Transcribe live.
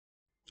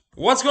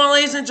What's going on,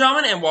 ladies and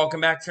gentlemen, and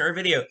welcome back to our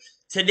video.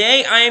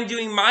 Today, I am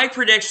doing my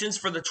predictions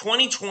for the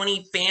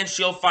 2020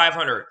 FanShield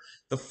 500.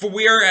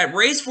 We are at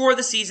race 4 of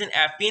the season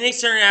at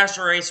Phoenix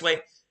International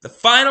Raceway, the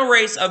final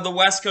race of the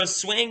West Coast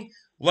Swing.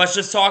 Let's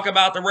just talk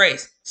about the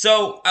race.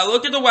 So, I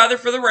looked at the weather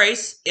for the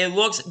race. It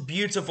looks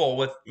beautiful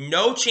with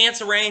no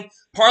chance of rain,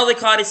 partly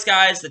cloudy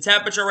skies. The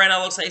temperature right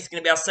now looks like it's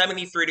going to be about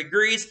 73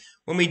 degrees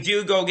when we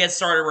do go get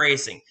started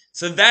racing.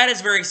 So, that is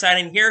very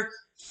exciting here.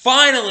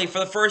 Finally, for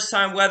the first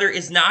time, weather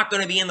is not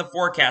going to be in the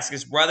forecast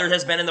because weather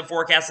has been in the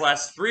forecast the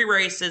last 3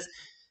 races.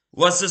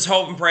 Let's just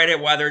hope and pray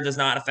that weather does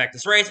not affect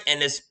this race,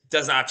 and this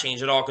does not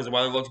change at all because the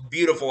weather looks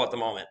beautiful at the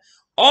moment.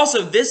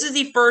 Also, this is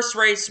the first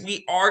race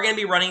we are going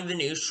to be running the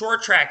new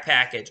short track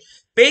package.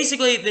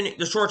 Basically,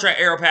 the short track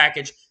aero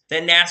package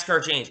that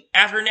NASCAR changed.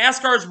 After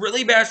NASCAR's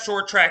really bad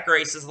short track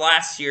races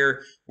last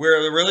year,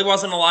 where there really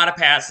wasn't a lot of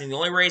passing, the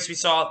only race we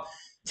saw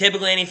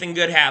typically anything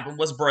good happen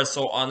was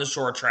Bristol on the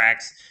short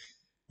tracks.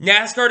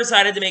 NASCAR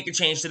decided to make a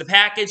change to the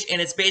package, and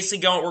it's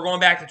basically we're going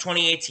back to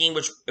 2018,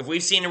 which if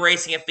we've seen the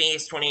racing at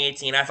Phoenix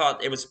 2018, I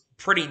thought it was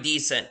pretty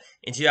decent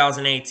in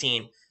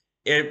 2018.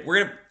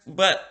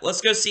 But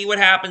let's go see what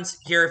happens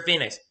here at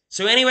Phoenix.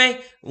 So anyway,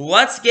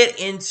 let's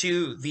get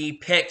into the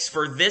picks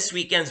for this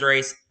weekend's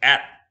race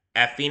at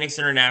Phoenix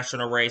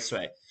International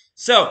Raceway.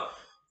 So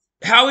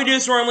how we do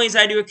this normally is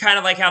I do it kind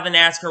of like how the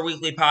NASCAR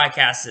Weekly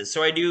Podcast is.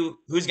 So I do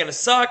who's going to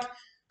suck,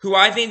 who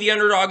I think the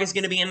underdog is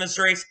going to be in this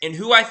race, and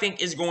who I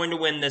think is going to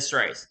win this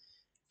race.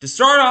 To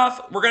start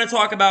off, we're going to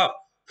talk about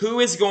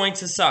who is going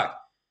to suck.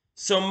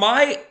 So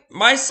my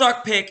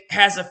suck pick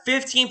has a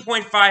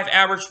 15.5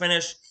 average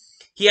finish.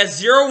 He has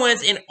 0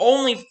 wins and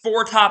only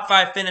 4 top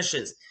 5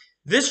 finishes.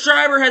 This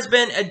driver has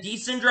been a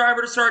decent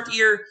driver to start the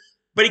year,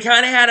 but he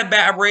kind of had a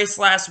bad race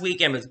last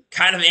weekend, was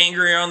kind of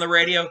angry on the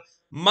radio.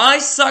 My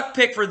suck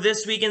pick for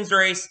this weekend's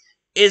race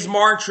is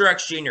Martin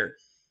Truex Jr.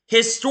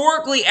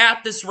 Historically,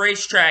 at this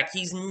racetrack,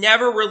 he's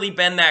never really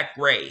been that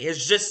great. His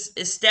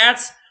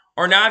stats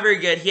are not very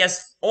good.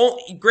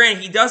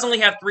 Granted, he does only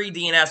have 3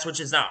 DNS,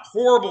 which is not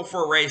horrible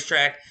for a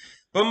racetrack.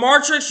 But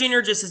Martin Truex Jr.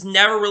 just has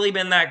never really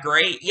been that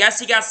great. Yes,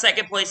 he got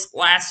second place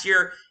last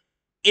year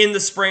in the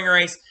spring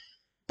race,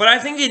 but I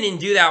think he didn't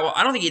do that well.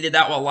 I don't think he did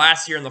that well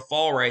last year in the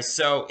fall race.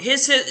 So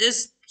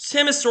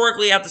him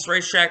historically at this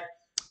racetrack,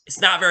 it's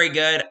not very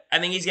good. I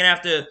think he's going to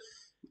have to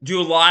do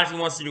a lot if he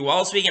wants to do well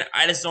this weekend.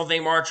 I just don't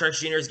think Martin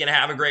Truex Jr. is going to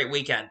have a great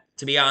weekend,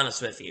 to be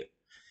honest with you.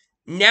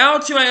 Now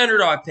to my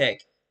underdog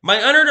pick.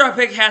 My underdog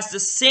pick has the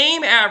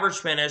same average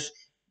finish,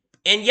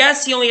 and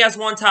yes, he only has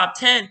 1 top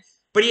 10,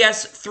 but he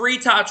has 3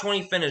 top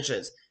 20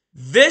 finishes.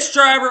 This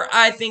driver,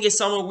 I think, is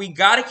someone we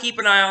got to keep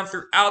an eye on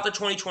throughout the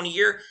 2020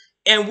 year,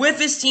 and with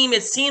this team,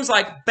 it seems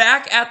like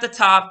back at the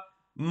top,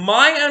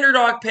 my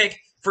underdog pick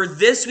for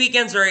this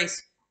weekend's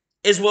race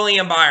is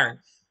William Byron.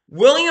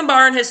 William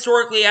Byron,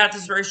 historically, at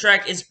this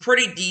racetrack is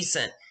pretty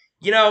decent.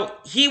 You know,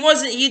 he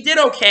did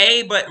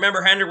okay, but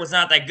remember, Hendrick was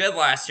not that good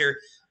last year.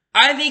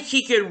 I think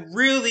he could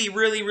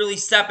really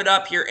step it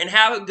up here and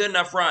have a good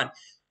enough run.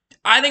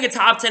 I think a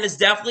top 10 is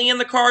definitely in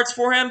the cards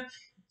for him.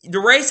 The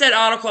race at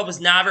Auto Club was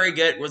not very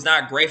good. It was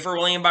not great for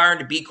William Byron,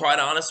 to be quite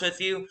honest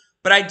with you.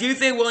 But I do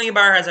think William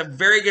Byron has a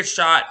very good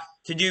shot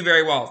to do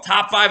very well.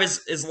 Top 5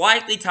 is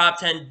likely,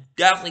 top 10,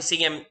 definitely see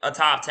him a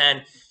top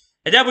 10.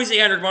 I definitely see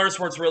Hendrick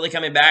Motorsports really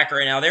coming back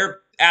right now. They're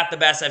at the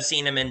best I've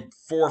seen them in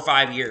 4 or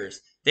 5 years.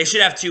 They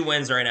should have 2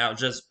 wins right now,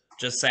 just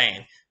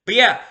saying. But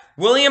yeah,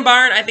 William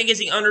Byron, I think, is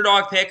the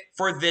underdog pick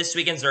for this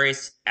weekend's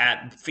race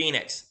at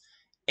Phoenix.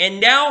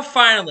 And now,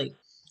 finally,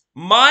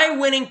 my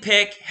winning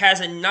pick has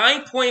a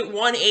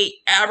 9.18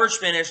 average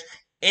finish,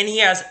 and he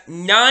has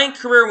 9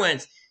 career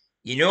wins.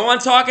 You know what I'm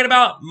talking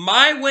about?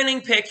 My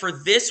winning pick for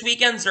this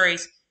weekend's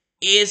race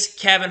is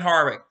Kevin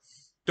Harvick.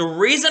 The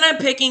reason I'm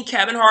picking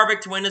Kevin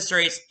Harvick to win this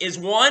race is,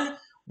 one,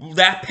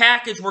 that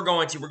package we're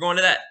going to. We're going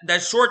to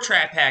that short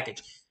track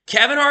package.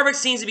 Kevin Harvick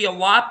seems to be a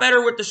lot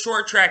better with the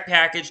short track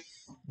package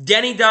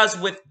than he does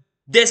with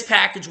this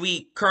package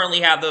we currently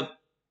have, the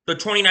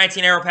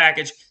 2019 Aero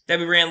package that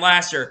we ran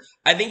last year.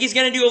 I think he's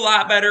going to do a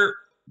lot better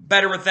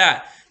with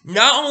that.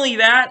 Not only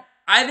that,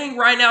 I think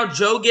right now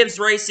Joe Gibbs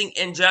Racing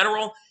in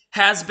general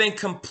has been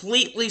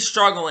completely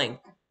struggling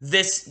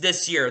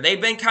this year.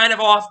 They've been kind of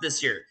off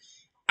this year.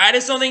 I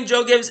just don't think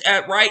Joe Gibbs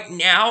right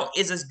now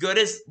is as good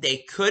as they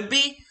could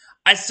be.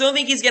 I still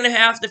think he's going to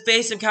have to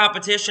face some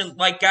competition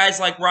like guys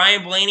like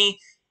Ryan Blaney,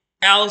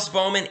 Alex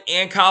Bowman,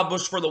 and Kyle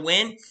Busch for the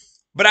win.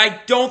 But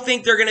I don't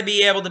think they're going to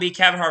be able to beat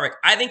Kevin Harvick.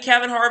 I think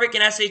Kevin Harvick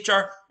and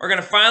SHR are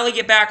going to finally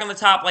get back on the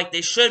top like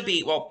they should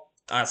be. Well,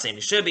 I'm not saying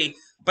they should be,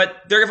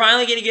 but they're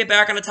finally going to get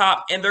back on the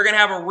top, and they're going to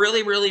have a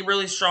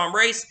really strong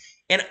race.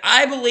 And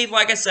I believe,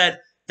 like I said,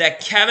 that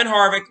Kevin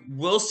Harvick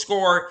will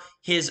score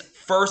his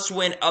first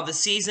win of the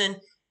season,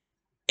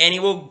 and he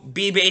will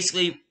be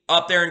basically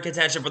up there in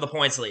contention for the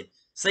points lead.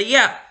 So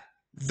yeah,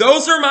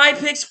 those are my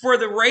picks for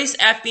the race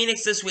at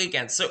Phoenix this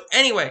weekend. So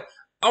anyway,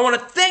 I want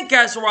to thank you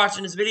guys for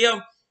watching this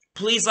video.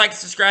 Please like and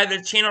subscribe to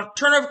the channel.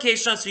 Turn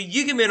notifications on so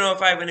you can be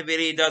notified when a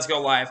video does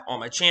go live on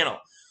my channel.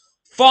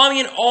 Follow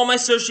me on all my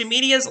social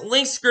medias. Links in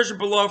the description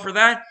below for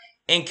that.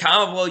 and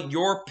comment below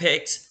your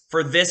picks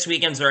for this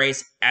weekend's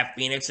race at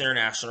Phoenix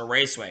International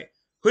Raceway.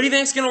 Who do you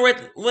think is going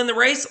to win the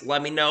race?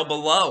 Let me know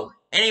below.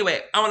 Anyway,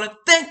 I want to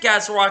thank you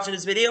guys for watching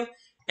this video,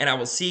 and I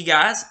will see you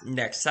guys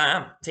next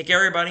time. Take care,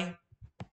 everybody.